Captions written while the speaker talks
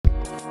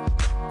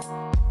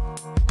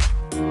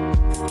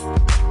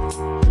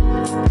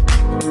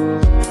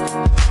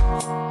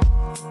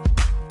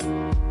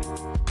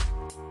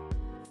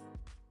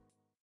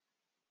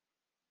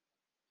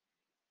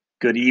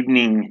Good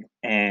evening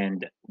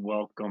and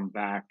welcome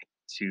back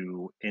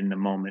to In the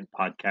Moment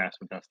podcast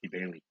with Dusty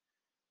Bailey.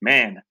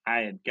 Man,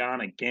 I had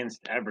gone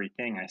against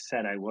everything I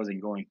said I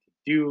wasn't going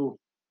to do.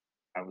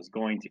 I was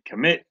going to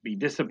commit, be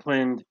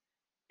disciplined,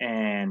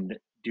 and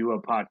do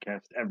a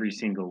podcast every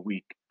single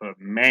week. But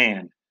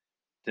man,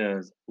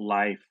 does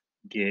life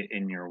get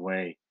in your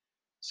way.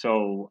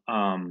 So,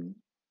 I'm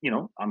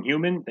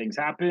human, things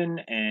happen,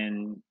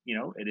 and,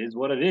 it is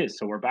what it is.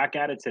 So we're back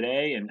at it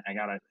today, and I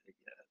got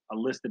a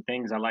list of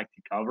things I like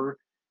to cover.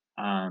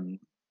 Um,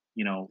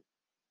 you know,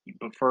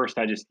 but first,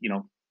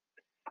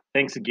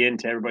 thanks again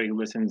to everybody who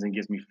listens and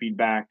gives me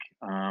feedback.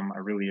 I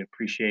really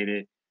appreciate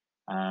it.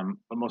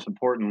 But most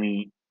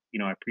importantly,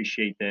 I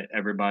appreciate that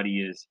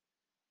everybody is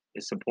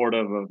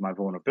supportive of my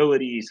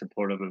vulnerability,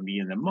 supportive of me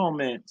in the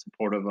moment,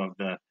 supportive of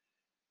the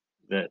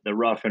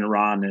rough and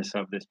rawness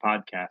of this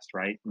podcast,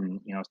 right?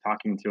 And I was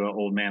talking to an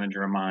old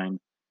manager of mine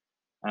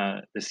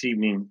this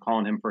evening,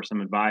 calling him for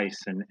some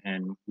advice,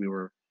 and we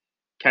were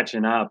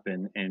catching up,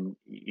 and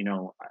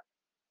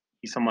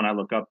he's someone I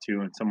look up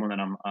to and someone that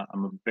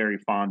I'm very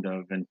fond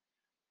of. And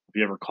if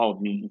you ever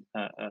called me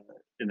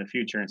in the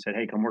future and said,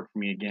 "Hey, come work for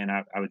me again,"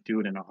 I would do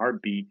it in a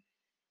heartbeat.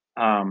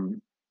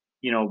 Um,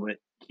 but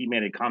he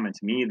made a comment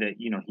to me that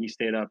he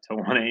stayed up till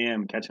 1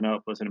 a.m. catching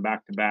up, listening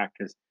back to back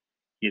because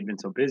he had been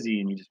so busy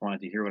and he just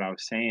wanted to hear what I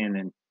was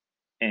saying.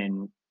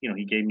 And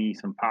he gave me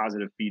some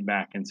positive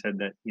feedback and said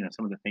that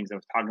some of the things I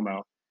was talking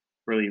about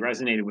really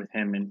resonated with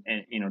him.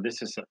 And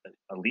this is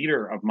a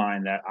leader of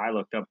mine that I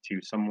looked up to,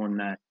 someone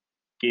that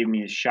gave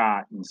me a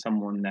shot and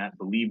someone that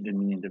believed in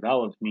me and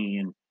developed me.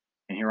 And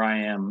here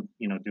I am,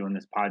 doing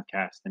this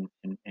podcast,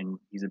 and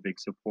he's a big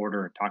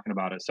supporter and talking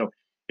about it. So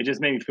it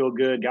just made me feel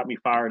good, got me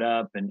fired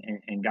up, and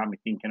got me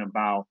thinking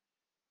about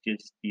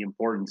just the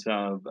importance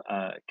of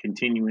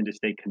continuing to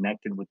stay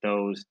connected with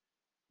those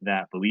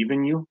that believe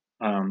in you,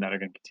 that are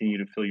going to continue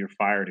to fill your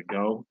fire to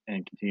go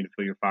and continue to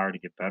fill your fire to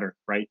get better,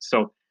 right?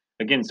 So,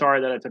 again,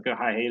 sorry that I took a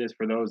hiatus.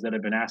 For those that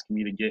have been asking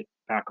me to get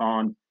back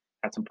on,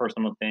 had some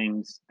personal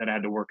things that I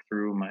had to work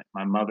through.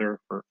 My mother,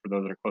 for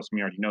those that are close to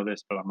me, already know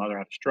this, but my mother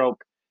had a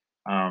stroke.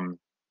 Um,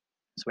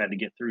 so we had to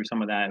get through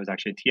some of that. It was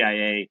actually a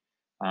TIA,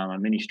 a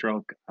mini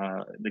stroke.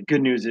 The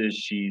good news is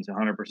she's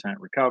 100%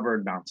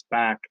 recovered, bounced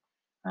back.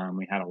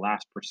 We had a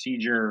last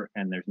procedure,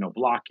 and there's no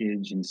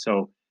blockage, and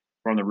so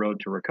we're on the road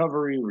to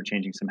recovery. We're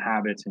changing some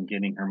habits and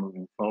getting her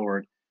moving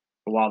forward.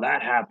 But while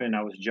that happened,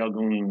 I was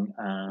juggling.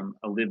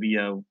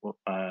 Olivia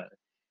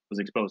was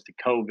exposed to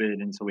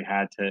COVID, and so we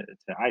had to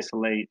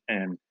isolate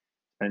and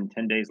spend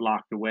 10 days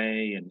locked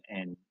away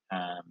and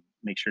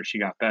make sure she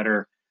got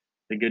better.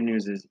 The good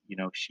news is,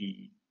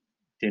 she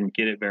didn't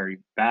get it very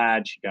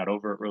bad. She got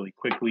over it really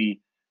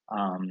quickly,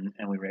 and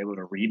we were able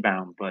to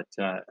rebound. But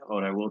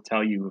what I will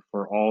tell you,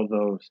 for all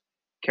those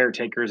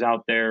caretakers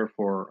out there,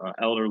 for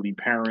elderly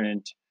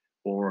parent,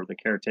 or the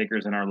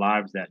caretakers in our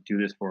lives that do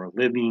this for a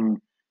living,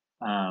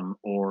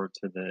 or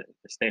to the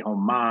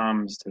stay-home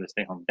moms, to the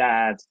stay-home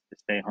dads, the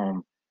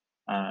stay-home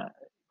uh,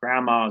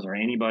 grandmas, or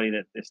anybody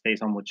that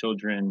stays home with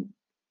children,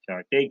 to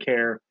our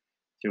daycare,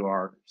 to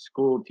our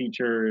school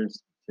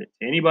teachers, to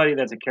anybody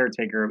that's a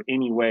caretaker of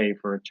any way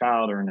for a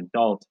child or an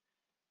adult.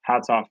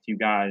 Hats off to you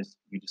guys.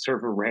 You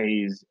deserve a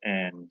raise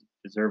and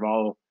deserve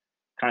all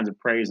kinds of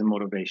praise and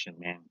motivation,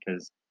 man.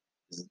 Because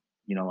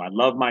I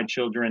love my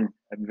children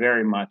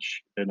very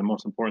much. They're the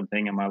most important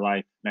thing in my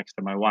life, next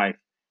to my wife.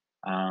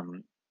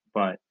 Um,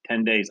 but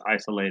 10 days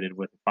isolated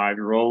with a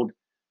 5-year-old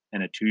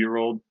and a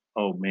 2-year-old,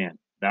 oh man,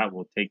 that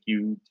will take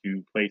you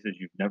to places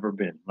you've never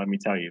been. Let me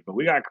tell you. But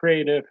we got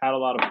creative, had a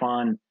lot of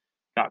fun,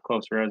 got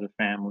closer as a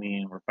family,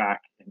 and we're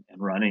back and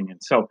running. And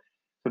so,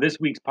 for this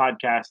week's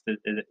podcast,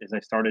 as I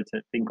started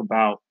to think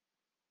about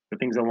the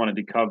things I wanted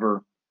to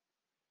cover,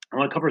 I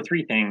want to cover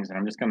three things, and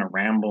I'm just going to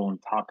ramble and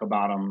talk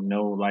about them.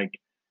 No, like,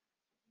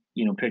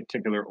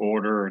 particular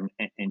order,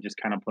 and just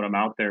kind of put them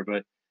out there.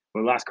 But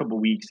for the last couple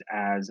of weeks,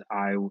 as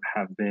I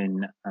have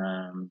been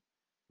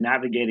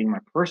navigating my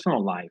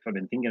personal life, I've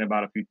been thinking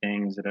about a few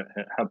things that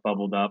have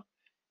bubbled up,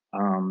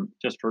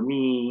 just for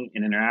me,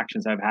 in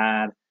interactions I've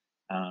had,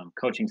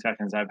 coaching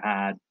sessions I've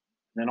had,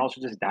 and then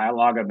also just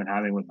dialogue I've been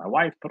having with my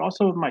wife, but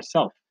also with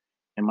myself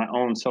and my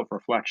own self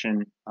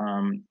reflection.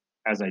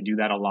 As I do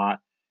that a lot,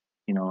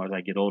 as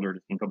I get older, to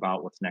think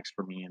about what's next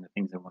for me and the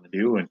things I want to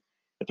do. And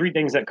the three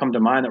things that come to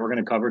mind that we're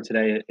going to cover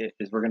today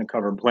is we're going to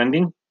cover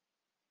blending.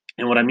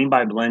 And what I mean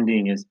by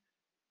blending is,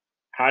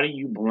 how do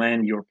you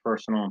blend your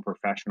personal and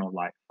professional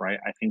life, right?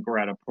 I think we're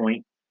at a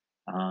point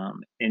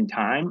in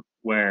time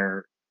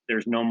where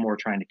there's no more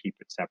trying to keep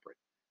it separate,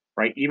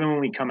 right? Even when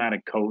we come out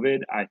of COVID,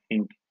 I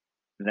think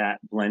that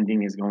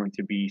blending is going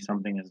to be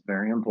something that's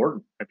very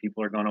important. That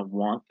people are going to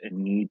want and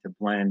need to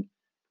blend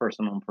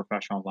personal and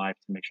professional life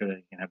to make sure that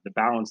they can have the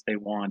balance they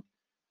want,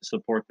 the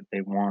support that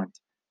they want,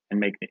 and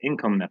make the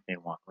income that they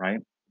want, right?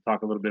 We'll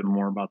talk a little bit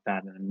more about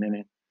that in a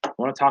minute. I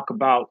want to talk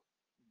about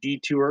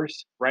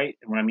detours, right?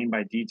 And what I mean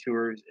by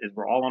detours is,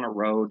 we're all on a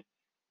road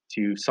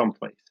to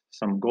someplace,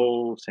 some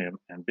goal, some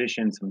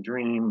ambition, some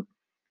dream.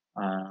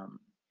 Um,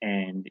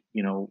 and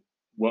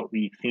what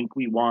we think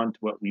we want,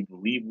 what we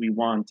believe we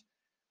want,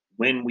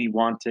 when we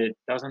want it,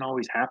 doesn't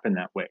always happen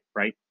that way,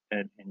 right?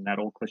 And that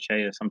old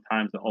cliche is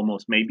sometimes the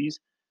almost maybes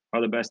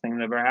are the best thing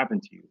that ever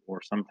happened to you.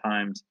 Or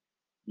sometimes,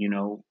 you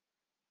know,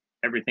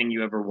 everything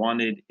you ever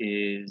wanted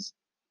is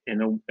in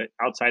the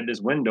outside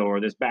this window or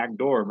this back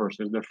door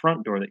versus the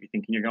front door that you're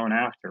thinking you're going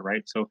after,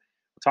 right? So we'll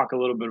talk a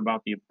little bit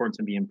about the importance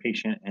of being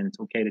patient, and it's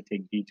okay to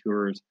take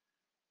detours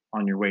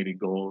on your way to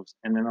goals.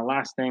 And then the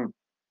last thing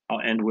I'll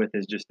end with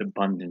is just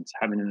abundance,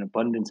 having an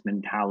abundance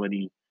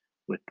mentality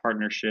with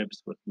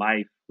partnerships, with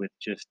life, with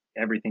just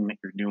everything that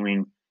you're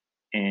doing,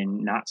 and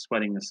not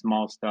sweating the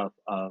small stuff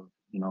of,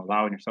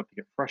 allowing yourself to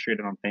get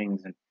frustrated on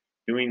things, and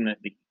doing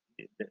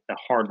the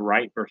hard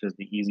right versus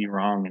the easy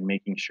wrong, and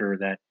making sure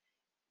that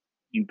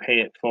you pay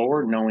it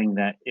forward knowing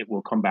that it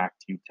will come back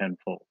to you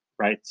tenfold,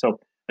 right? So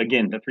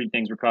again, the three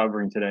things we're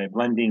covering today: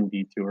 blending,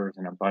 detours,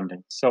 and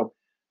abundance. So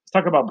let's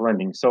talk about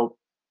blending. So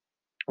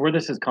where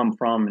this has come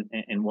from,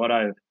 and what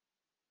I've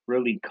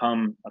really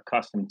come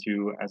accustomed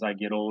to as I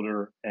get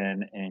older,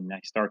 and I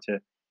start to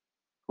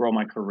grow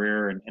my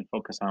career, and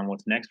focus on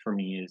what's next for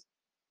me, is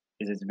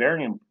it's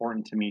very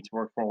important to me to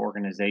work for an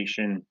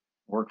organization,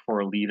 work for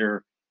a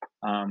leader,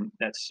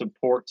 that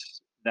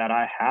supports that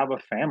I have a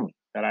family,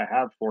 that I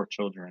have four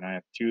children. I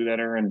have two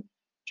that are in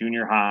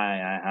junior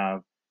high. I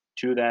have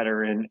two that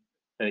are in,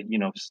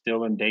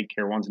 still in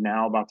daycare. One's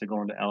now about to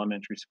go into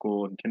elementary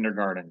school and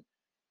kindergarten.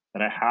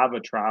 That I have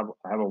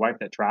a wife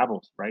that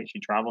travels, right? She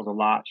travels a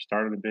lot. She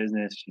started a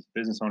business. She's a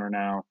business owner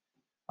now.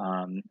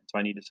 So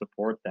I need to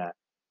support that.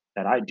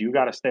 That I do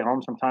got to stay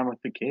home sometime with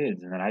the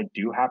kids, and that I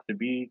do have to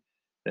be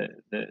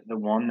the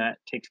one that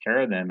takes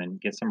care of them and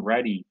gets them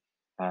ready,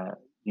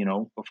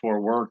 before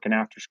work and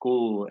after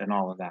school and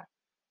all of that.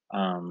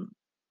 Um,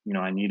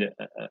 I need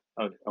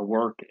a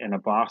work and a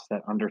boss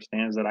that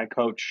understands that I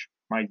coach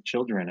my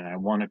children and I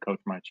want to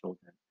coach my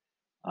children.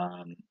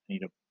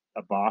 Need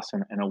a boss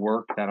and a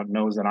work that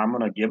knows that I'm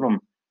going to give them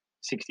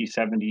 60,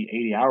 70,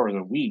 80 hours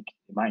a week.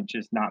 It might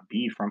just not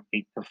be from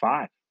 8 to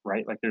 5,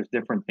 right? Like there's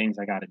different things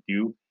I got to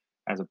do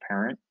as a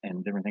parent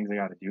and different things I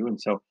got to do. And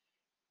so,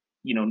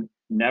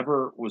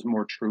 never was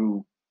more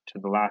true to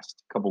the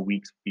last couple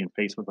weeks being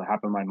faced with what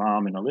happened to my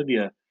mom and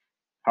Olivia,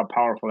 how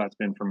powerful that's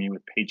been for me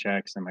with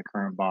Paychex and my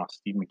current boss,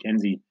 Steve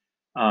McKenzie,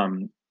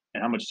 and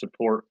how much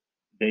support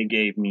they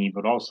gave me,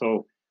 but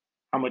also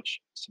how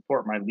much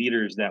support my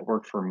leaders that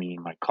work for me,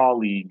 my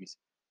colleagues,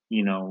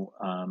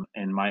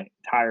 and my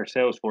entire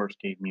sales force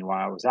gave me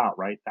while I was out,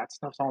 right? That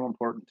stuff's all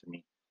important to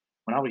me.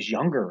 When I was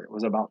younger, it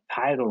was about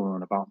title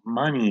and about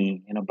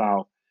money and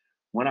about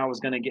when I was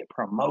going to get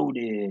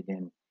promoted,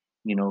 and,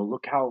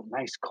 look how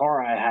nice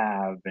car I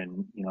have,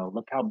 and,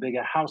 look how big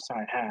a house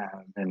I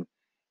have, and,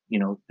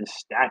 the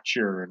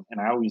stature. And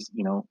I always,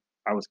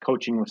 I was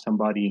coaching with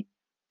somebody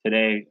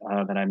today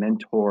that I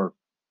mentor,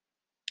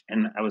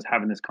 and I was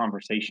having this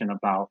conversation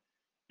about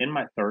in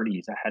my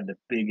 30s, I had the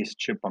biggest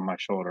chip on my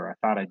shoulder. I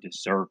thought I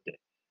deserved it.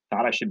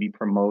 Thought I should be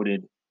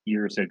promoted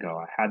years ago.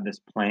 I had this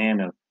plan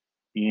of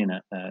being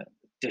a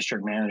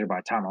district manager by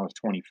the time I was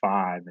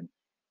 25, and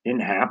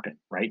didn't happen,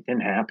 right?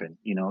 Didn't happen.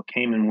 It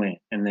came and went.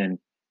 And then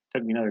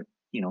took me another,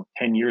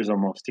 10 years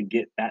almost to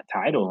get that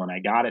title. And I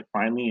got it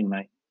finally in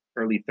my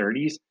early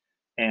 30s.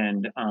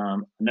 And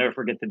I'll never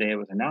forget the day it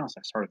was announced.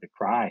 I started to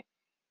cry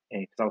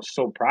because I was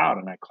so proud.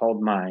 And I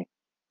called my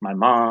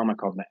mom, I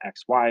called my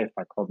ex-wife,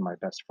 I called my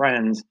best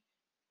friends,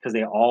 because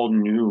they all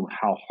knew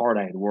how hard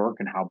I had worked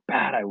and how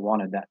bad I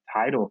wanted that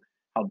title,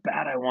 how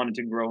bad I wanted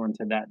to grow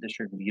into that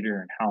district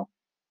leader, and how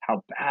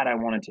bad I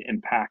wanted to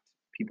impact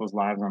people's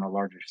lives on a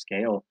larger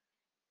scale.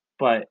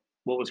 But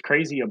what was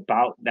crazy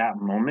about that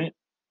moment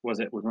was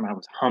it was when I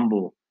was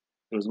humble.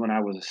 It was when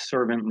I was a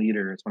servant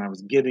leader. It's when I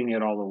was giving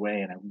it all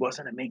away, and I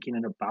wasn't making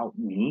it about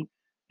me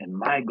and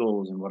my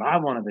goals and what I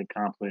wanted to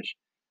accomplish.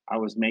 I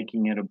was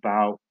making it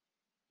about,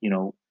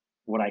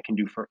 what I can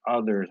do for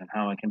others and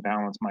how I can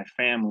balance my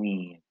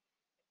family.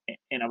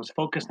 And I was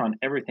focused on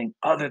everything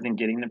other than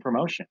getting the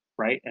promotion,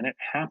 right? And it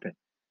happened.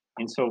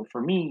 And so for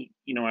me,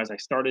 as I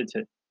started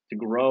to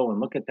grow and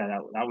look at that,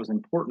 that was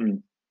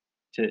important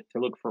to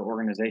look for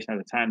organization at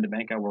the time. The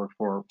bank I worked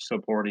for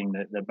supporting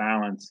the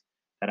balance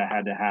that I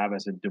had to have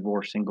as a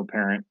divorced single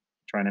parent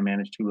trying to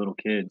manage two little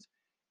kids,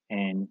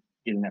 and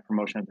getting that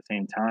promotion at the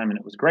same time. And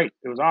it was great.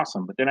 It was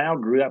awesome. But then I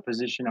outgrew that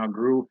position,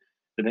 outgrew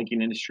the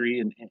banking industry,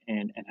 and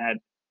had,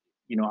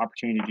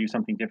 opportunity to do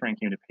something different,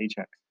 came to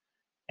Paychex.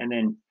 And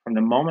then from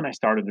the moment I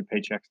started the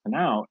Paychex to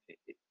now,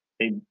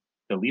 they,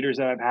 the leaders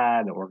that I've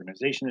had, the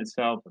organization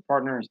itself, the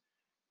partners,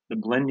 the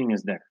blending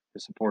is there, the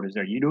support is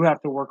there. You do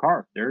have to work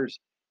hard. There's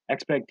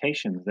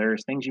expectations,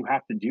 there's things you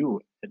have to do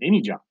at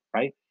any job,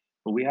 right?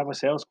 But we have a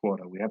sales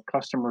quota, we have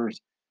customers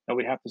that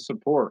we have to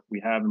support,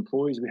 we have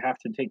employees we have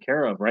to take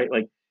care of, right?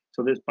 Like,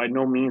 so this by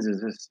no means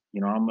is this,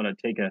 I'm going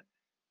to take a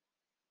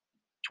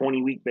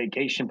 20-week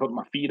vacation, put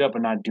my feet up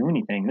and not do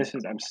anything. This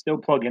is, I'm still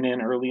plugging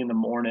in early in the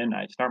morning.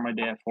 I start my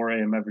day at 4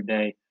 a.m. every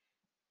day.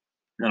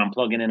 Then I'm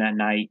plugging in at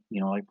night,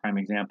 like prime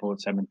example at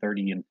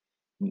 7:30. And,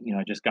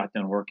 I just got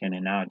done working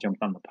and now I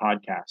jumped on the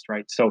podcast,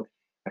 right? So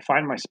I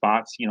find my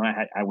spots.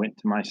 I went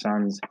to my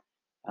son's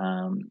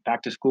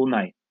back to school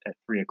night at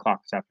 3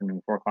 o'clock this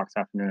afternoon, 4 o'clock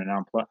this afternoon, and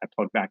I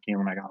plugged back in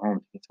when I got home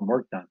to get some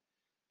work done.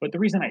 But the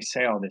reason I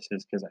say all this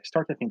is because I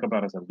start to think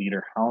about as a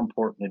leader how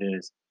important it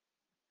is.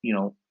 You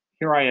know,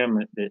 Here I am,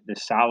 the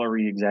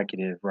salary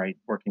executive, right,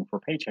 working for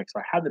paycheck.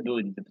 So I had the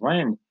ability to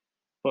blend,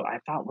 but I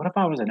thought, what if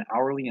I was an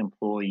hourly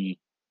employee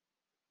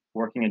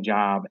working a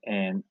job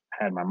and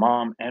had my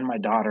mom and my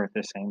daughter at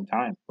the same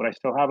time? Would I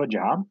still have a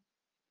job?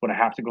 Would I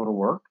have to go to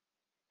work?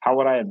 How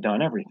would I have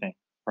done everything?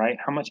 Right?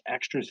 How much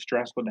extra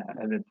stress would that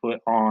have been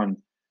put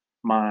on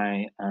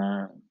my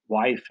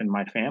wife and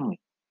my family?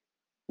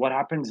 What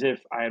happens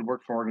if I had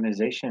worked for an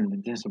organization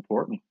that didn't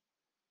support me,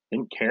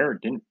 didn't care,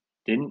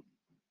 didn't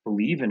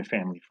believe in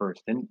family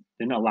first,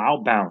 didn't allow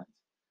balance?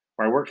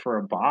 Or I worked for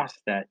a boss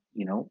that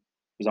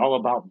was all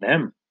about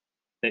them,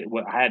 that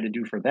what I had to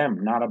do for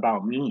them, not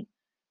about me,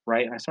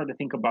 right? And I started to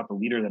think about the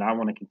leader that I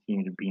want to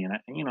continue to be, and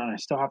I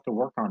still have to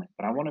work on it,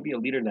 but I want to be a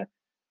leader that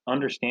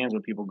understands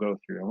what people go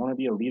through. I want to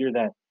be a leader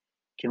that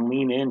can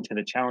lean into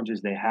the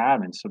challenges they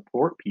have and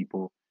support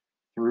people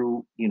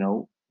through,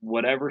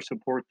 whatever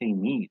support they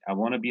need. I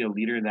want to be a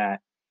leader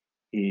that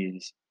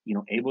is,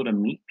 able to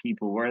meet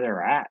people where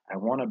they're at. I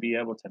want to be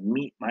able to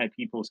meet my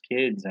people's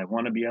kids. I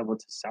want to be able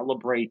to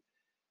celebrate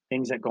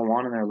things that go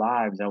on in their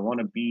lives. I want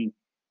to be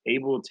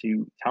able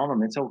to tell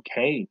them it's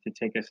okay to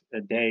take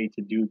a day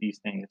to do these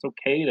things. It's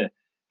okay to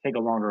take a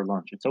longer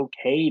lunch. It's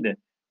okay to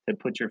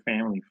put your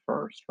family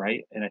first,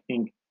 right? And I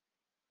think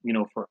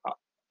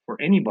for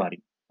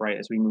anybody, right,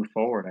 as we move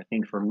forward, I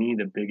think for me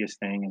the biggest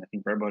thing, and I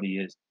think for everybody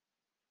is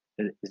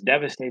as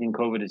devastating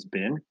COVID has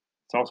been,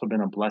 it's also been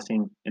a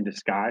blessing in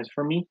disguise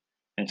for me.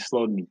 And it's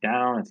slowed me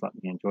down. It's let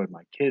me enjoy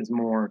my kids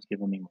more. It's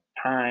given me more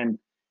time.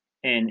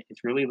 And it's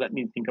really let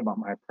me think about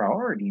my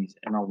priorities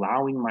and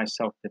allowing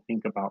myself to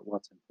think about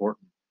what's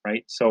important,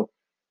 right? So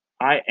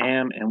I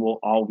am and will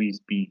always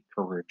be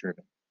career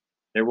driven.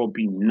 There will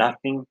be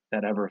nothing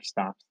that ever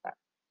stops that.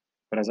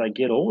 But as I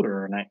get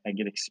older and I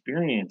get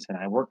experience and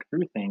I work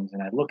through things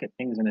and I look at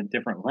things in a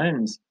different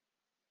lens,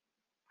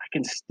 I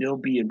can still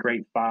be a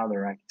great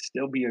father. I can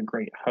still be a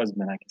great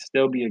husband. I can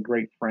still be a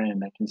great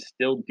friend. I can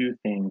still do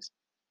things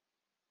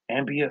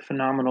and be a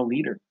phenomenal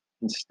leader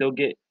and still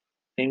get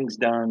things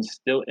done,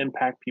 still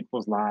impact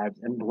people's lives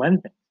and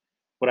blend things.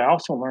 What I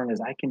also learned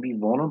is I can be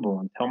vulnerable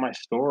and tell my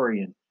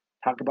story and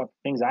talk about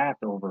the things I have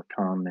to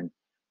overcome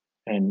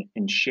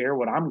and share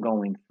what I'm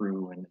going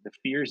through and the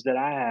fears that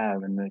I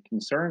have and the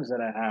concerns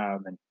that I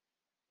have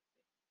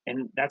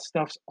and that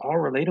stuff's all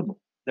relatable.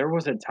 There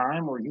was a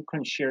time where you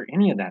couldn't share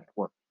any of that at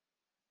work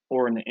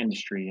or in the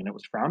industry, and it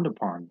was frowned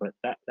upon. But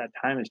that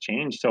time has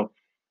changed. So,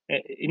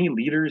 any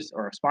leaders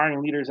or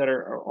aspiring leaders that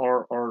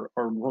are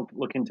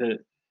looking to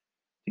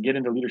get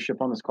into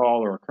leadership on this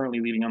call or are currently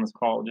leading on this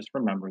call, just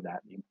remember that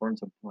the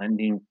importance of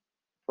blending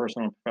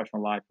personal and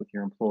professional life with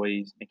your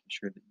employees, making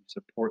sure that you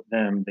support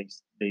them,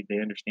 they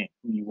understand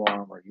who you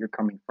are, where you're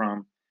coming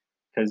from,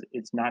 because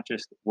it's not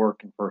just work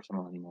and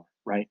personal anymore,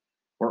 right?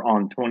 We're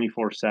on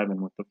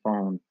 24/7 with the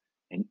phone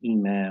and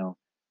email,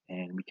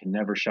 and we can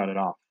never shut it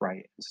off,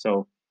 right?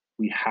 So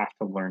we have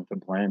to learn to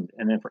blend.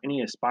 And then for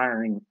any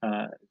aspiring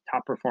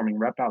top performing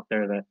rep out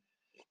there that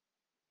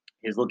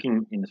is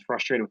looking and is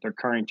frustrated with their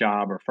current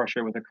job or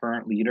frustrated with their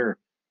current leader,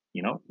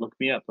 look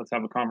me up. Let's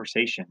have a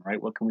conversation,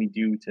 right? What can we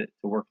do to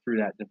work through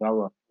that,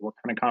 develop? What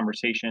kind of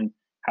conversation?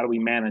 How do we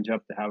manage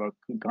up to have a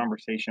good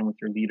conversation with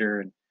your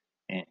leader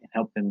and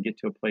help them get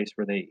to a place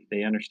where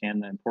they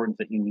understand the importance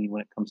that you need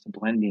when it comes to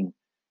blending?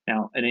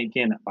 Now, and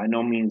again, by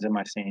no means am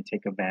I saying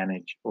take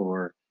advantage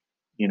or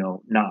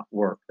not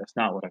work. That's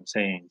not what I'm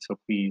saying. So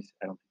please,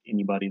 I don't think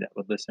anybody that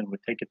would listen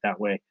would take it that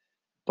way.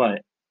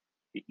 But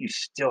you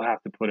still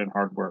have to put in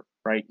hard work,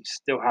 right? You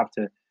still have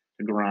to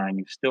grind.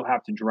 You still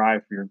have to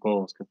drive for your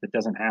goals because it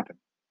doesn't happen,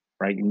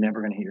 right? You're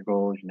never going to hit your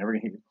goals. You're never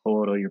going to hit your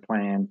quota, your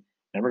plan.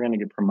 Never going to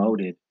get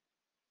promoted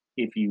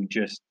if you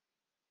just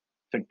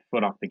took the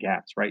foot off the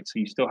gas, right? So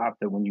you still have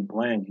to, when you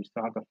blend, you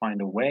still have to find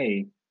a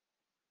way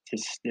to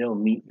still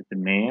meet the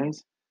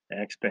demands, the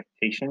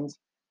expectations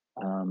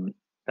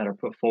that are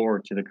put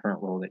forward to the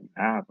current role that you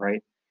have,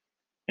 right?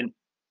 And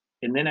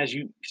and then as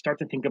you start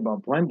to think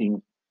about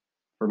blending,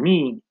 for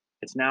me,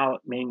 it's now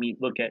made me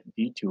look at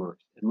detours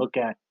and look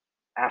at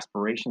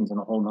aspirations in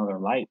a whole nother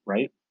light,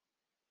 right?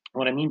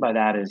 What I mean by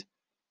that is,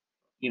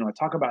 I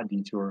talk about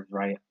detours,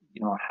 right?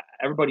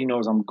 Everybody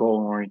knows I'm a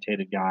goal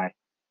orientated guy,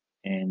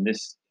 and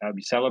this I'll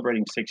be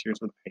celebrating 6 years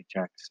with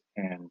paychecks,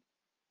 and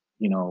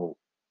you know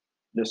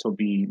this will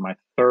be my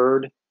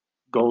third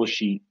goal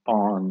sheet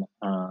on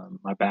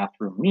my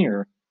bathroom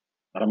mirror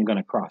that I'm going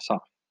to cross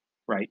off,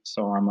 right?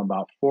 So I'm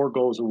about four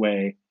goals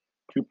away,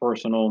 two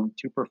personal,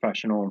 two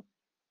professional,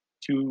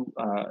 to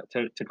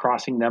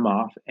crossing them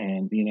off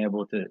and being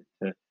able to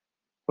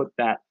put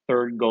that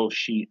third goal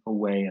sheet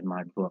away in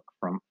my book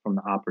from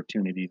the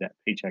opportunity that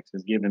Paychex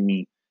has given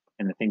me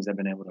and the things I've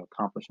been able to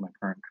accomplish in my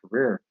current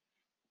career.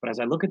 But as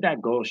I look at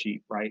that goal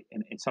sheet, right,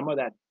 and some of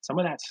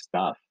that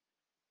stuff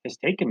has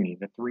taken me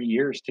the 3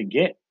 years to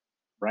get,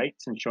 right,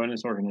 since joining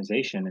this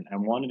organization. And I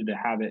wanted to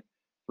have it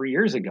 3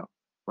 years ago,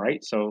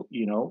 right? So,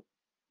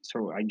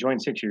 so I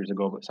joined 6 years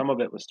ago, but some of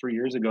it was 3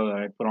 years ago that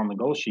I put on the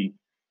goal sheet.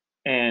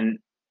 And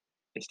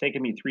it's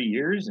taken me 3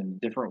 years in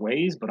different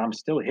ways, but I'm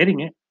still hitting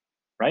it,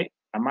 right?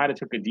 I might have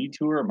took a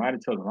detour, it might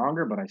have took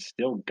longer, but I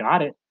still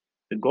got it.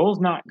 The goal's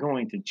not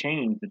going to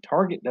change. The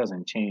target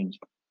doesn't change.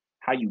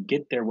 How you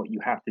get there, what you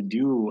have to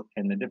do,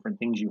 and the different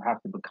things you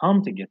have to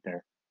become to get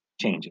there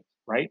changes,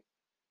 right?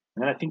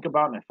 And then I think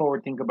about and I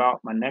forward think about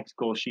my next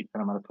goal sheet that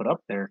I'm going to put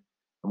up there.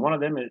 And one of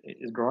them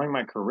is growing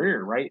my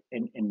career, right?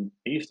 And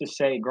they used to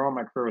say growing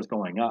my career was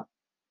going up,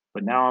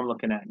 but now I'm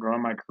looking at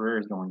growing my career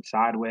is going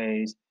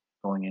sideways,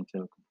 going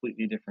into a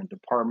completely different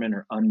department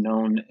or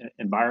unknown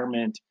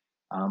environment,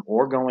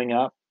 or going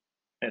up.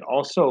 And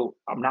also,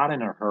 I'm not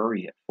in a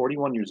hurry at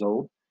 41 years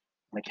old.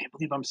 And I can't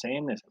believe I'm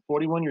saying this. At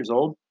 41 years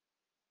old,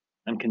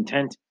 I'm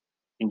content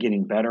in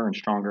getting better and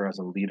stronger as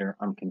a leader.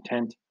 I'm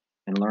content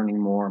in learning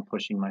more and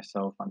pushing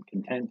myself. I'm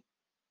content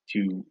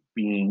to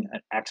being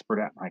an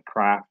expert at my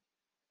craft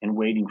and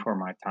waiting for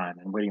my time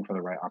and waiting for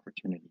the right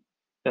opportunity.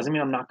 Doesn't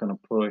mean I'm not going to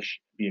push,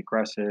 be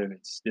aggressive, and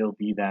still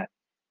be that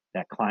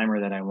climber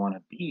that I want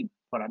to be,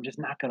 but I'm just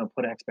not going to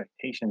put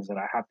expectations that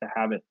I have to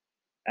have it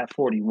at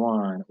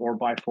 41 or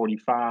by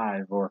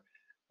 45 or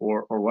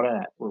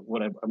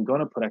I'm going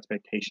to put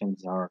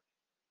expectations are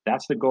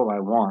that's the goal I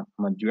want.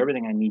 I'm going to do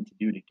everything I need to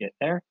do to get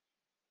there,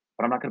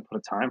 but I'm not going to put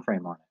a time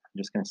frame on it. I'm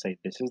just going to say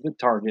this is the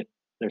target,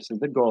 this is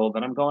the goal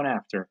that I'm going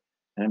after,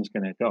 and I'm just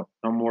going to go.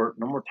 No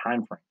more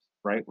time frames,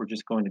 right? We're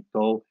just going to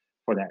go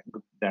for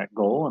that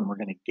goal, and we're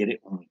going to get it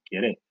when we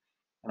get it.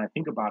 And I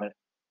think about it,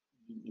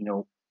 you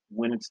know,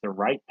 when it's the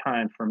right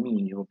time for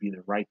me, it will be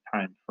the right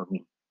time for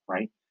me,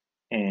 right?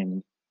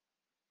 And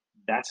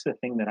that's the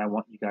thing that I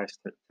want you guys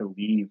to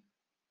leave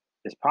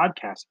this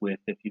podcast with.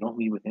 If you don't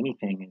leave with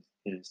anything,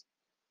 is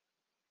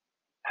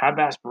have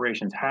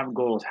aspirations, have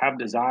goals, have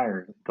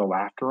desires, go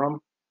after them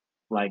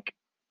like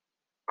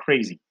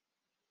crazy,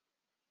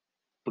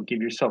 but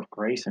give yourself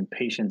grace and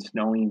patience,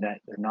 knowing that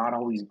they're not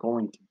always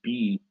going to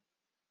be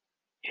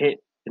hit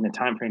in the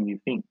time frame you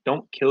think.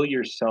 Don't kill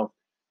yourself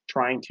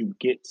trying to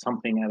get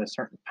something at a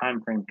certain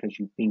time frame because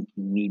you think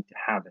you need to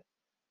have it,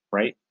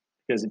 right?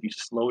 Because if you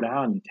slow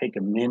down, you take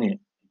a minute,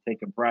 you take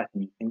a breath,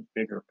 and you think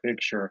bigger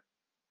picture,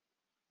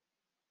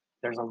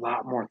 there's a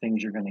lot more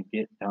things you're going to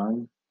get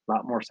done, a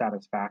lot more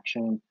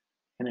satisfaction,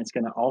 and it's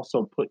going to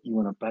also put you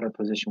in a better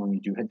position when you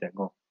do hit that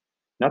goal.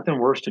 Nothing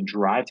worse to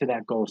drive to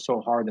that goal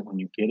so hard that when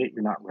you get it,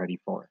 you're not ready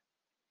for it,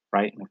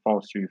 right? And it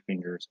falls through your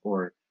fingers,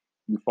 or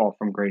you fall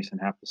from grace and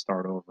have to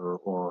start over,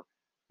 or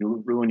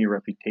you ruin your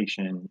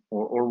reputation,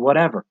 or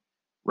whatever,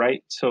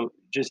 right? So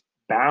just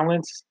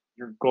balance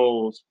your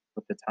goals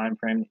with the time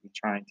frame that you're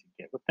trying to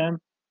get with them,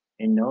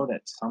 and know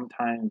that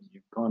sometimes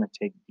you're going to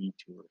take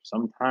detours.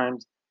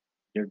 Sometimes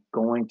you're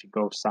going to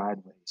go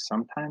sideways.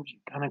 Sometimes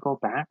you're going to go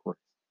backwards,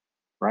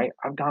 right?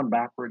 I've gone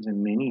backwards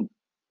in many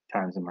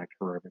times in my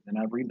career, but then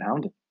I've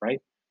rebounded, right?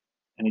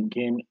 And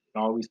again, it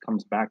always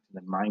comes back to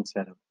the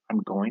mindset of I'm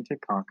going to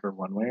conquer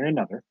one way or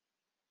another,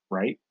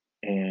 right?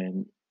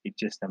 And it's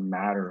just a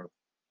matter of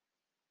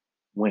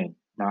when,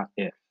 not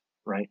if,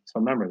 right? So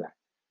remember that.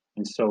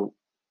 And so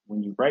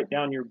when you write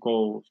down your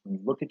goals, when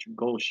you look at your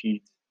goal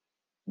sheets,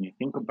 when you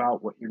think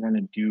about what you're going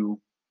to do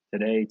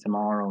today,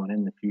 tomorrow, and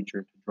in the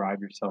future to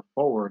drive yourself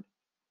forward,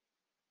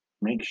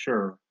 make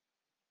sure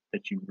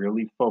that you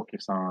really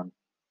focus on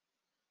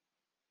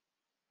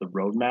the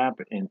roadmap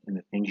and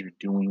the things you're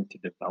doing to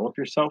develop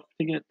yourself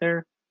to get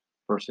there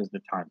versus the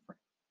time frame,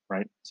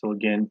 right? So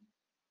again,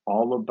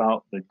 all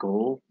about the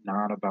goal,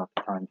 not about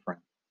the time frame.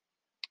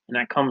 And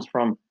that comes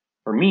from,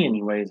 for me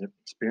anyways, of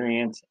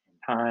experience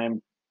and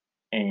time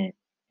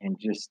and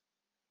just,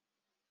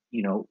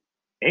 you know,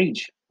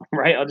 age,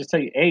 right? I'll just tell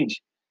you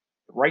age.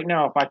 Right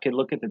now, if I could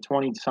look at the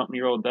 20 something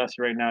year old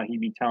Dusty right now, he'd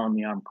be telling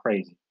me I'm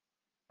crazy,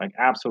 like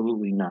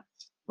absolutely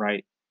nuts,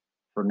 right?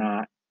 For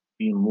not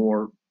being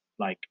more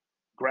like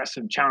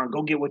aggressive, challenge,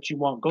 go get what you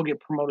want, go get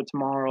promoted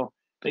tomorrow,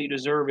 that you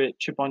deserve it,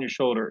 chip on your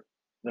shoulder.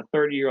 The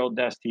 30-year-old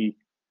Dusty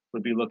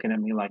would be looking at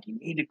me like, you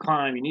need to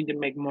climb, you need to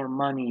make more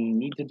money, you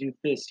need to do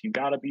this, you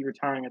got to be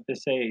retiring at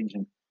this age.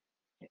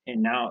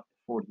 And now at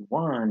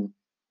 41,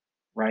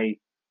 right,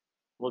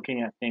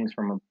 looking at things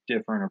from a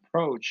different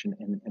approach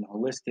and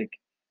holistic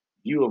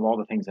view of all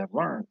the things I've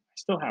learned, I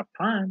still have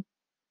time.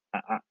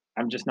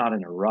 I'm just not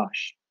in a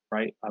rush,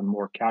 right? I'm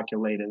more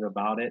calculated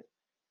about it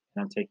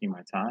and I'm taking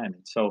my time.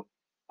 And so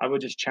I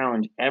would just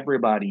challenge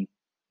everybody,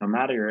 no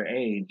matter your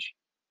age,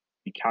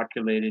 be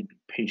calculated, be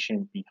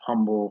patient, be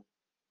humble,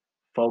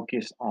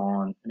 focus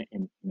on,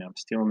 I'm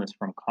stealing this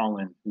from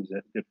Colin, who's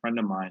a good friend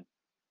of mine,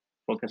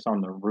 focus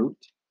on the root,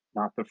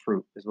 not the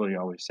fruit, is what he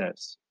always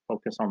says.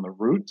 Focus on the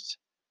roots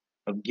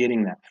of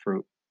getting that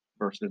fruit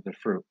versus the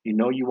fruit. You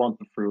know you want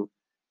the fruit,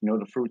 you know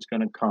the fruit's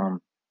going to come,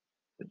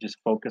 but just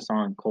focus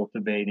on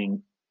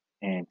cultivating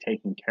and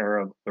taking care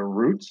of the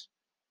roots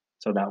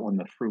so that when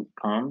the fruit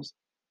comes,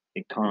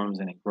 it comes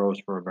and it grows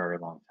for a very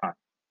long time.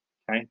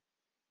 Okay.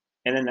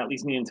 And then that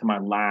leads me into my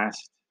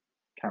last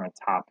kind of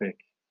topic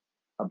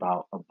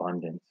about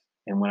abundance.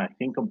 And when I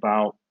think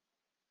about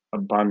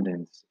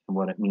abundance and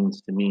what it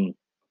means to me,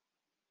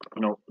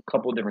 a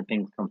couple of different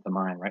things come to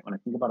mind, right? When I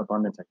think about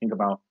abundance, I think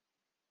about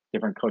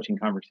different coaching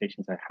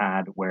conversations I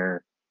had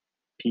where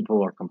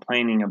people are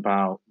complaining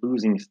about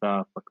losing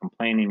stuff or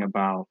complaining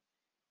about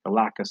the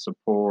lack of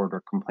support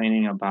or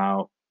complaining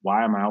about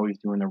why am I always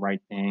doing the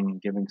right thing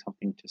and giving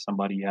something to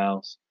somebody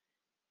else,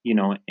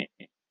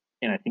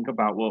 and I think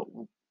about, well,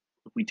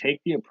 if we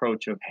take the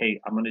approach of, hey,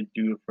 I'm going to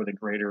do it for the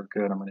greater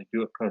good, I'm going to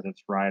do it because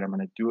it's right, I'm going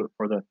to do it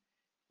for the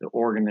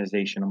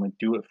organization, I'm going to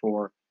do it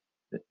for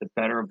the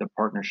better of the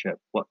partnership,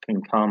 what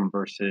can come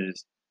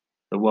versus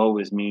the woe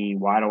is me,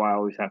 why do I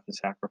always have to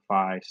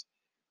sacrifice,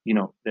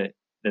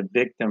 the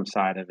victim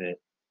side of it,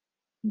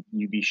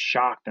 you'd be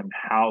shocked on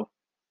how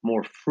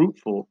more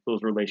fruitful those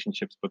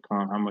relationships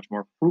become, how much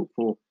more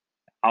fruitful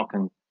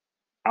outcome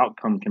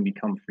outcome can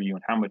become for you,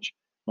 and how much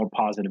more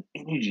positive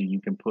energy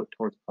you can put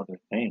towards other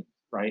things,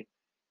 right?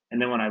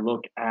 And then when I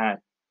look at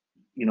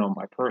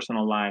my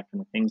personal life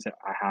and the things that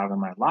I have in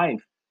my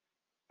life,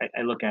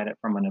 I look at it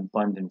from an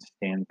abundance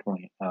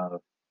standpoint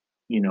of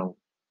you know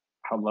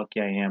how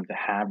lucky I am to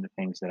have the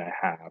things that I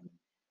have,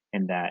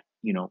 and that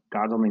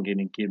God's only going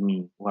to give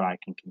me what I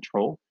can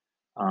control,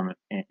 and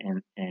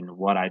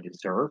what I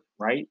deserve,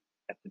 right,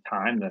 at the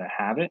time that I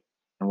have it,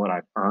 and what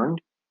I've earned.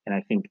 And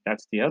I think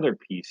that's the other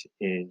piece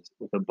is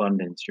with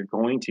abundance, you're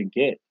going to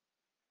get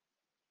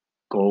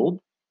gold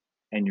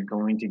and you're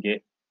going to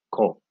get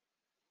coal,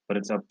 but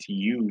it's up to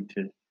you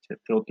to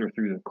filter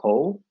through the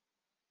coal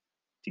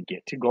to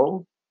get to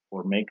gold,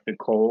 or make the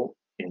coal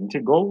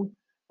into gold,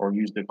 or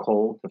use the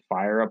coal to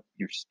fire up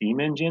your steam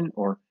engine,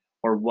 or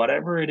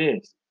whatever it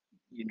is.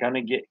 You're going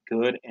to get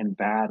good and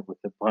bad with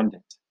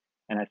abundance.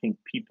 And I think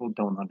people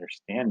don't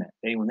understand that.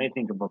 When they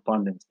think of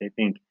abundance, they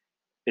think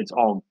it's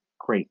all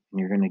great and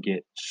you're going to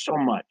get so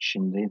much,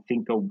 and they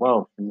think of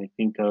wealth and they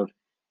think of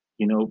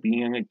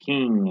being a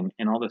king,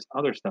 and all this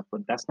other stuff,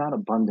 but that's not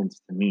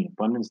abundance to me.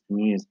 Abundance to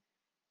me is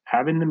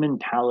having the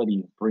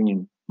mentality of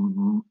bringing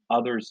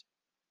others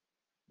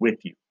with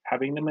you,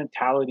 having the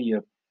mentality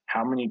of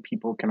how many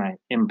people can I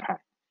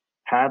impact,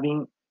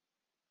 having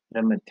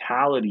the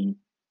mentality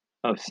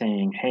of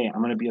saying, hey,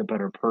 I'm going to be a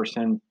better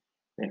person.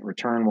 In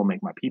return, will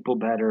make my people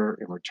better.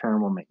 In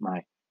return, will make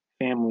my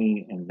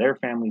family and their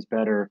families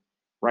better.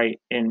 Right.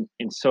 And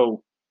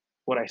so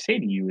what I say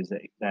to you is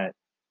that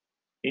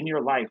in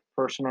your life,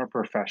 personal or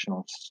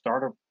professional,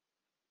 start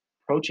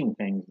approaching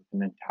things with the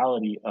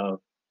mentality of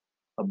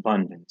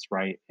abundance,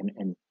 right?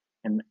 And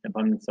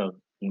abundance of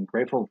being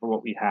grateful for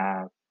what we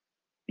have,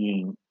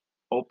 being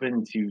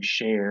open to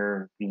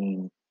share,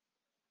 being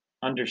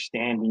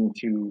understanding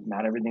to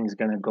not everything's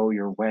going to go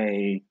your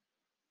way,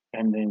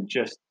 and then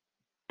just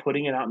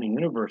putting it out in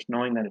the universe,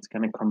 knowing that it's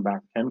going to come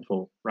back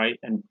tenfold, right?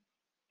 And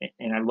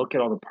I look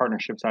at all the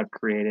partnerships I've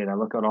created, I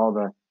look at all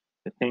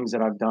the things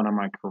that I've done in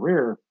my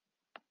career,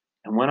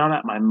 and when I'm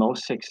at my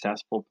most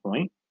successful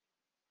point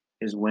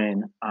is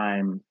when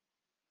I'm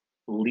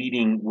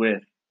leading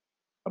with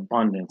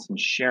abundance and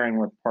sharing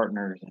with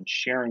partners and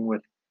sharing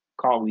with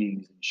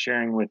colleagues and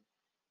sharing with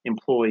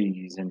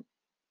employees,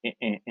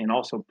 and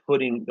also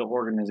putting the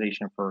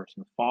organization first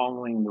and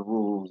following the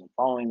rules and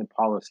following the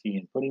policy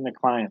and putting the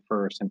client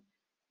first and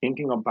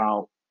thinking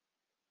about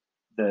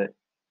the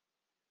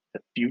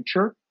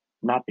future,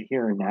 not the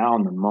here and now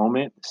and the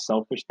moment, the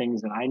selfish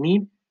things that I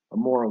need, but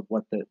more of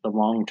what the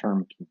long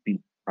term can be,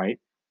 right?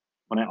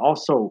 When I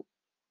also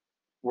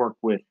work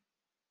with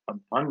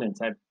abundance,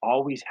 I've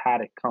always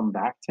had it come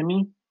back to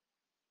me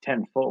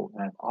tenfold.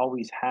 And I've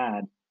always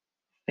had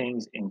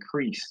things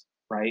increase,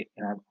 right?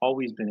 And I've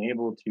always been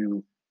able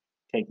to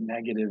take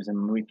negatives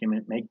and we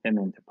can make them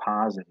into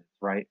positives,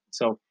 right?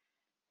 So,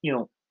 you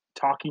know,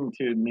 talking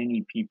to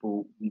many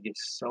people, we get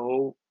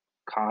so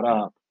caught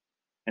up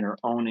in our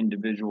own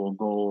individual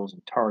goals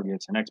and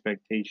targets and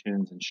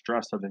expectations and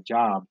stress of the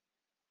job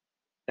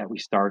that we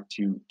start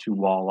to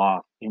wall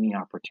off any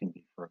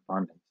opportunity for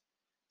abundance.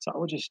 So I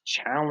would just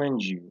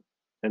challenge you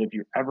that if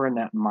you're ever in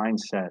that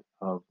mindset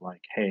of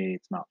like, hey,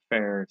 it's not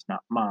fair, it's not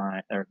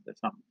mine, or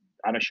it's not,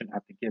 I shouldn't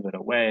have to give it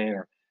away,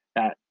 or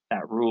that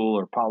rule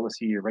or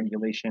policy or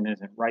regulation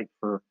isn't right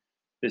for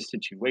this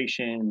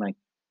situation, like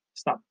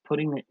stop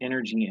putting the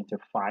energy into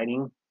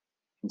fighting.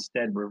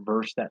 Instead,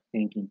 reverse that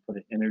thinking, put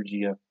the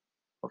energy of,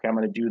 okay, I'm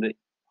going to do the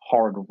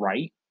hard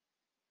right,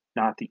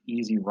 not the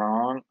easy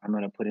wrong. I'm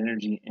going to put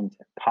energy into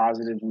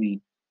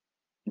positively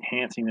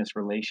enhancing this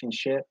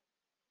relationship,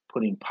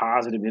 putting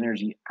positive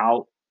energy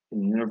out in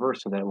the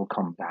universe so that it will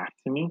come back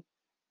to me.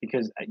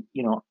 Because I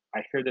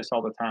hear this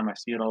all the time. I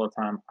see it all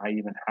the time. I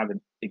even have an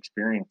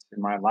experience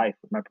in my life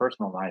with my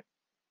personal life.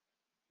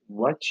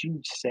 What you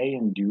say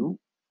and do,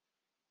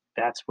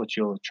 that's what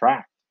you'll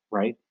attract,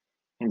 right?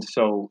 And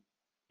so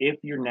if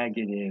you're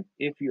negative,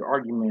 if you're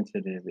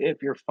argumentative,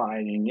 if you're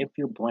fighting, if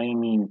you're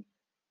blaming,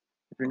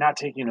 if you're not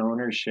taking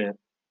ownership,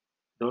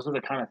 those are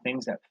the kind of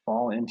things that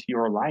fall into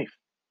your life,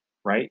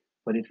 right?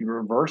 But if you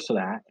reverse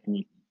that and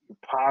you're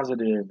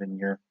positive and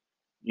you're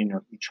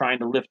trying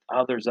to lift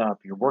others up,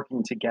 you're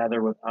working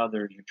together with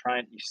others,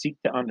 you seek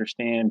to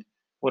understand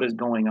what is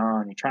going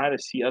on, you try to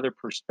see other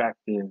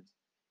perspectives,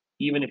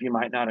 even if you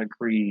might not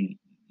agree,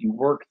 you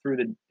work through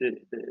the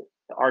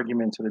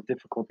arguments or the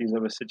difficulties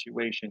of a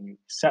situation. You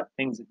accept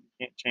things that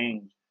you can't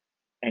change,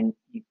 and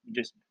you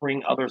just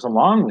bring others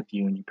along with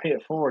you, and you pay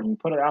it forward, and you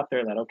put it out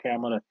there that okay,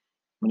 I'm gonna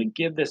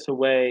give this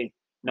away,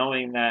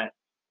 knowing that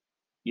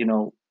you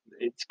know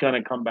it's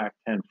gonna come back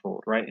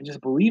tenfold, right? And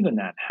just believe in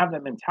that, have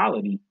that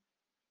mentality.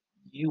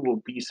 You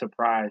will be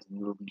surprised and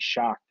you will be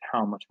shocked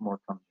how much more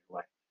comes your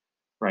way,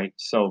 right?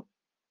 So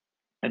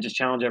I just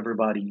challenge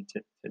everybody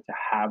to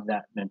have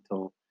that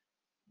mental,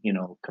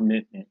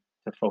 commitment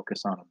to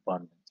focus on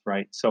abundance,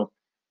 right? So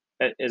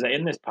as I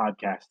end this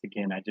podcast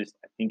again, I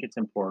think it's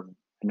important.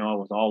 I know I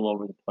was all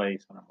over the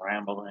place and I'm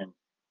rambling.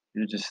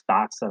 These are just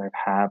thoughts that I've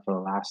had for the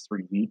last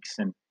 3 weeks,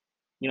 and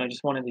I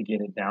just wanted to get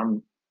it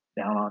down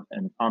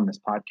on this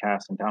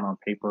podcast and down on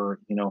paper.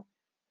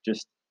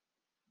 Just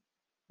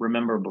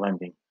remember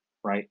blending,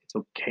 right? It's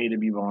okay to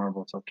be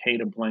vulnerable. It's okay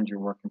to blend your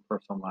work and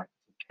personal life.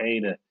 It's okay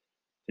to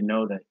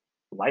know that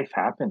life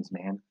happens,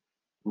 man.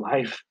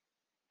 Life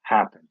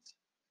happens,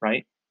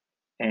 right?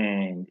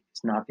 And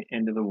it's not the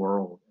end of the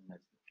world. And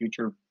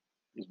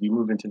as we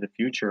move into the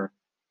future,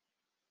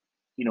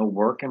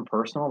 work and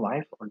personal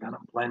life are going to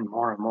blend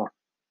more and more.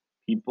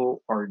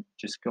 People are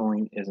just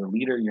going, as a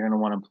leader, you're going to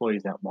want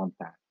employees that want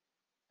that.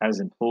 As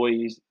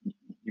employees,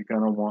 you're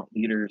going to want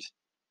leaders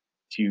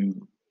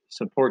to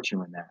support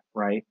you in that,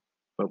 right?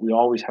 But we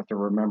always have to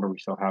remember we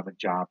still have a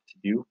job to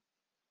do.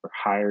 We're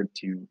hired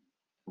to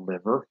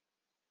deliver.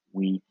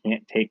 We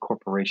can't take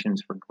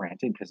corporations for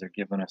granted because they're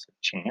giving us a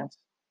chance.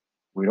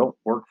 We don't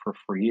work for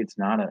free. It's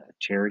not a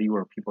charity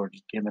where people are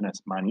just giving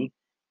us money.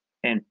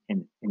 And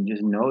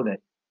just know that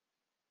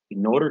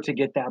in order to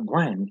get that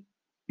blend,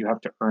 you have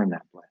to earn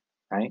that blend,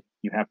 right?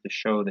 You have to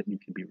show that you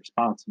can be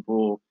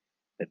responsible,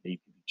 that you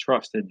can be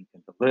trusted, you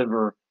can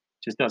deliver.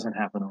 It just doesn't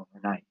happen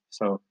overnight.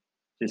 So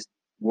just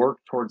work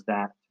towards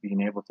that,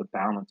 being able to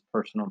balance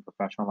personal and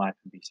professional life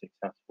and be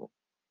successful.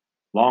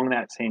 Along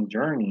that same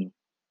journey,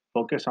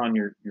 focus on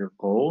your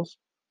goals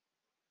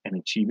and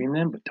achieving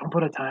them, but don't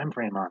put a time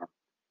frame on them,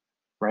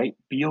 right?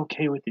 Be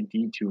okay with the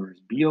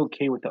detours. Be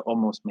okay with the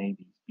almost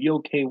maybes. Be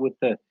okay with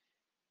the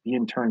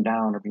being turned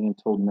down or being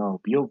told no.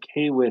 Be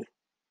okay with,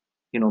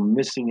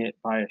 missing it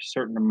by a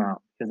certain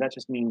amount, because that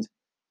just means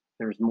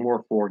there's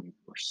more for you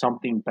or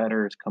something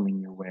better is coming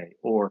your way,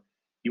 or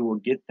you will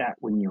get that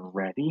when you're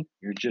ready.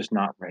 You're just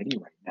not ready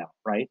right now,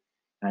 right?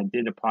 And I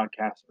did a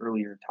podcast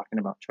earlier talking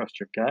about trust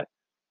your gut.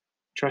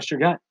 Trust your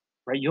gut,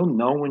 right? You'll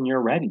know when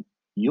you're ready.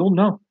 You'll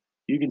know.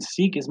 You can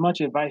seek as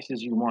much advice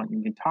as you want.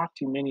 You can talk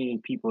to many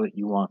people that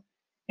you want,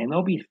 and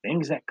there'll be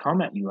things that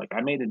come at you. Like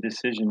I made a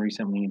decision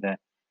recently that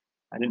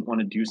I didn't want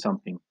to do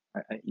something.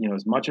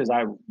 As much as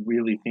I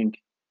really think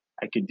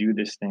I could do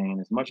this thing,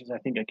 as much as I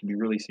think I could be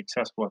really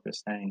successful at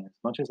this thing, as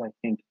much as I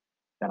think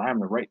that I'm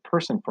the right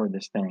person for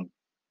this thing,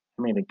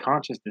 I made a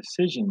conscious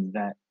decision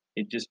that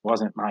it just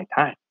wasn't my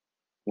time.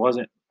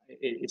 Wasn't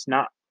it's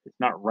not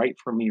right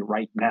for me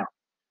right now.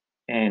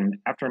 And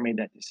after I made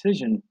that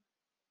decision,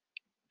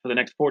 for the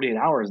next 48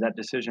 hours, that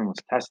decision was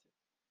tested.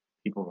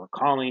 People were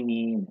calling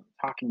me and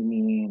talking to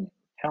me and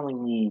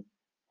telling me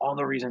all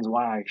the reasons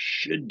why I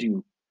should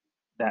do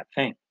that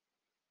thing,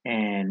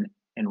 and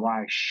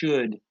why I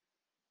should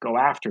go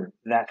after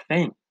that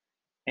thing.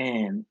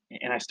 And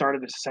I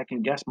started to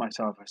second guess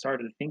myself. I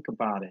started to think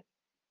about it.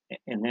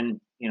 And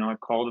then, I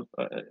called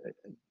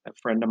a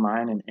friend of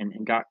mine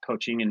and got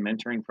coaching and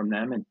mentoring from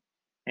them.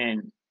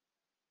 And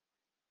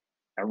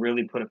I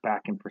really put it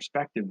back in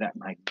perspective that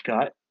my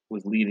gut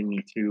was leading me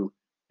to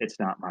it's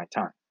not my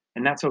time.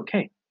 And that's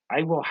okay.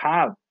 I will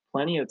have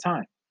plenty of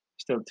time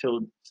still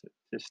to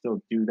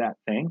still do that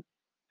thing.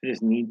 I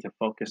just need to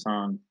focus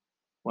on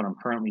what I'm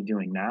currently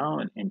doing now,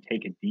 and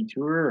take a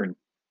detour,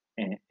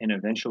 and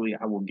eventually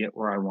I will get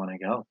where I want to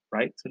go.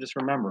 Right. So just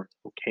remember it's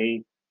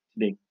okay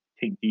to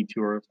take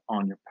detours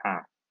on your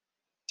path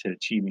to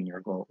achieving your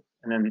goals.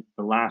 And then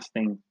the last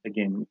thing,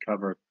 again, we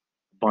covered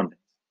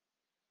abundance.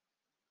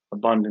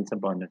 Abundance,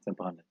 abundance,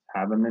 abundance.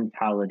 Have a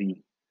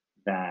mentality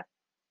that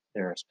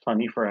there's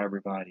plenty for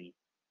everybody,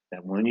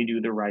 that when you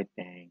do the right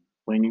thing,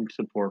 when you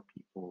support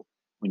people,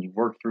 when you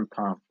work through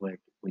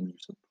conflict, when you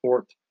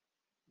support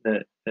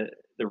the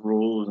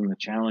rules and the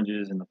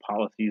challenges and the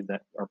policies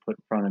that are put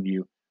in front of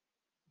you,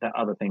 that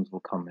other things will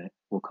come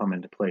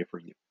into play for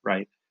you,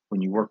 right?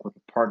 When you work with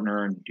a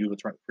partner and you do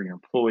what's right for your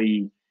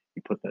employee,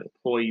 you put the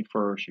employee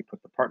first, you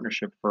put the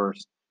partnership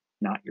first,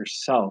 not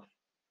yourself,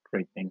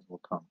 great things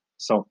will come.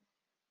 So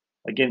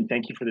again,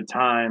 thank you for the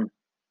time.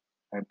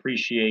 I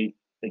appreciate,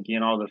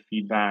 again, all the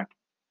feedback.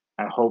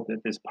 I hope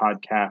that this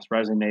podcast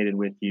resonated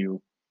with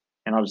you.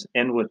 And I'll just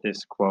end with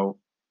this quote.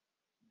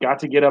 Got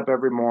to get up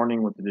every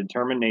morning with the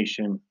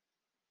determination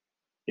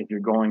if you're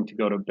going to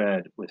go to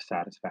bed with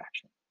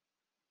satisfaction.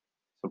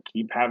 So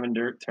keep having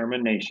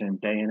determination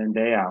day in and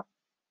day out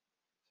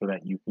so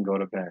that you can go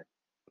to bed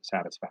with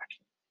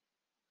satisfaction.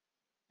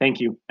 Thank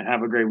you, and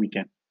have a great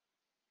weekend.